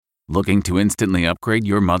Looking to instantly upgrade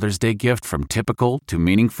your Mother's Day gift from typical to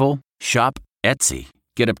meaningful? Shop Etsy.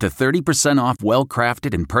 Get up to 30% off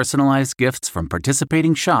well-crafted and personalized gifts from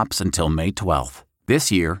participating shops until May 12th. This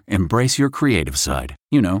year, embrace your creative side.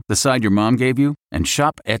 You know, the side your mom gave you. And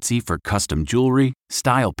shop Etsy for custom jewelry,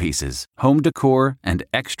 style pieces, home decor, and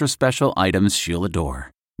extra special items she'll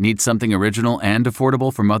adore. Need something original and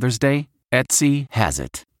affordable for Mother's Day? Etsy has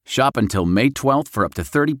it. Shop until May 12th for up to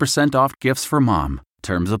 30% off gifts for mom.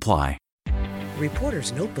 Terms apply.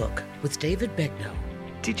 Reporter's Notebook with David Begnaud.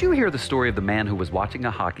 Did you hear the story of the man who was watching a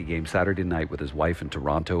hockey game Saturday night with his wife in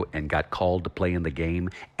Toronto and got called to play in the game,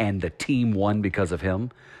 and the team won because of him?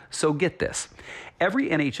 So get this. Every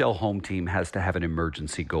NHL home team has to have an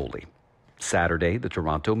emergency goalie. Saturday, the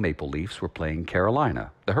Toronto Maple Leafs were playing Carolina,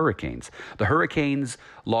 the Hurricanes. The Hurricanes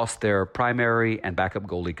lost their primary and backup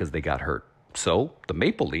goalie because they got hurt. So the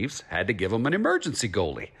Maple Leafs had to give them an emergency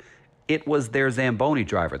goalie. It was their Zamboni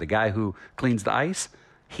driver, the guy who cleans the ice.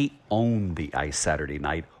 He owned the ice Saturday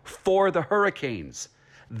night for the Hurricanes.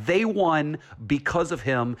 They won because of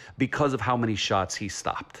him, because of how many shots he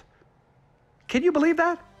stopped. Can you believe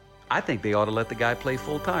that? I think they ought to let the guy play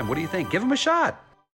full time. What do you think? Give him a shot.